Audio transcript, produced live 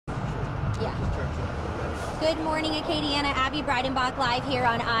Yeah. Good morning, Acadiana. Abby Breidenbach live here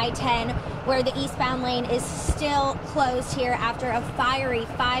on I-10, where the eastbound lane is still closed here after a fiery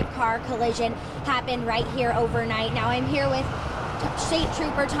 5-car collision happened right here overnight. Now I'm here with State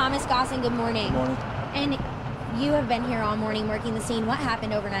Trooper Thomas Gossen. Good morning. Good morning. And you have been here all morning working the scene. What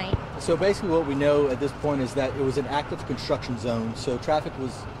happened overnight? So basically what we know at this point is that it was an active construction zone, so traffic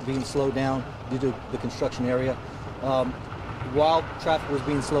was being slowed down due to the construction area. While traffic was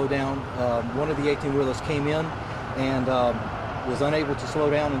being slowed down, one of the 18-wheelers came in and was unable to slow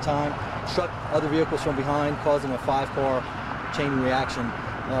down in time, struck other vehicles from behind, causing a 5-car chain reaction.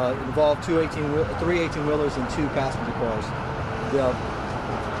 It involved 3 18-wheelers and 2 passenger cars. The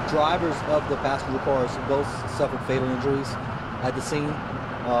drivers of the passenger cars both suffered fatal injuries at the scene.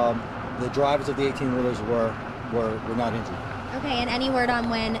 The drivers of the 18-wheelers were not injured. Okay, and any word on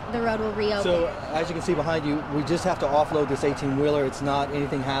when the road will reopen? So, as you can see behind you, we just have to offload this 18-wheeler. It's not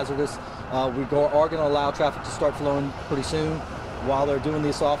anything hazardous. We are going to allow traffic to start flowing pretty soon. While they're doing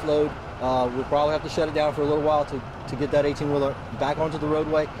this offload, we'll probably have to shut it down for a little while to get that 18-wheeler back onto the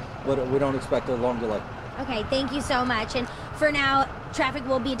roadway, but we don't expect a long delay. Okay, thank you so much. And for now, traffic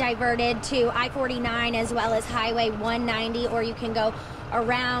will be diverted to I-49 as well as Highway 190, or you can go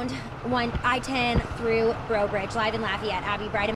around I-10 through Breaux Bridge. Live in Lafayette, Abby Breidenbach.